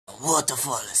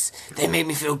waterfalls. They make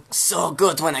me feel so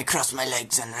good when I cross my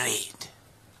legs and read.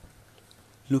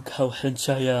 Look how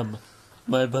hench I am.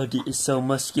 My body is so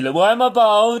muscular. Why am I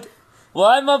bald?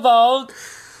 Why am I bald?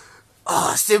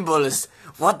 Oh, symbols.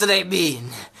 What do they mean?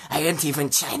 I ain't even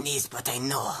Chinese, but I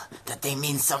know that they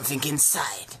mean something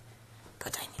inside.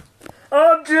 But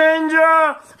I'm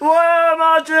ginger! Why am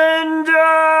I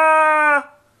ginger?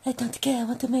 I don't care. I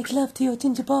want to make love to your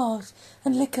ginger balls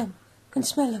and lick them and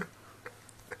smell them.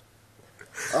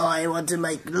 oh, I want to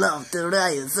make love to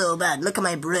Ryan so bad. Look at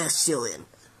my breasts showing.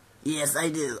 Yes, I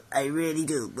do. I really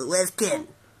do. But where's Ken?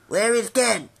 Where is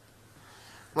Ken?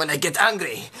 When I get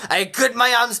angry, I put my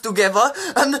hands together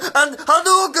and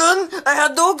Hadouken! I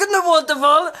Hadouken the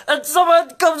waterfall and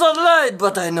someone comes online.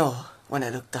 But I know when I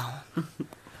look down,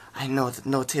 I know that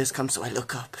no tears come, so I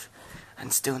look up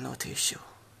and still no tears show.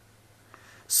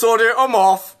 Sorry, I'm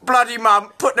off. Bloody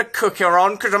mum, put the cooker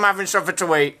on because I'm having something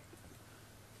to eat.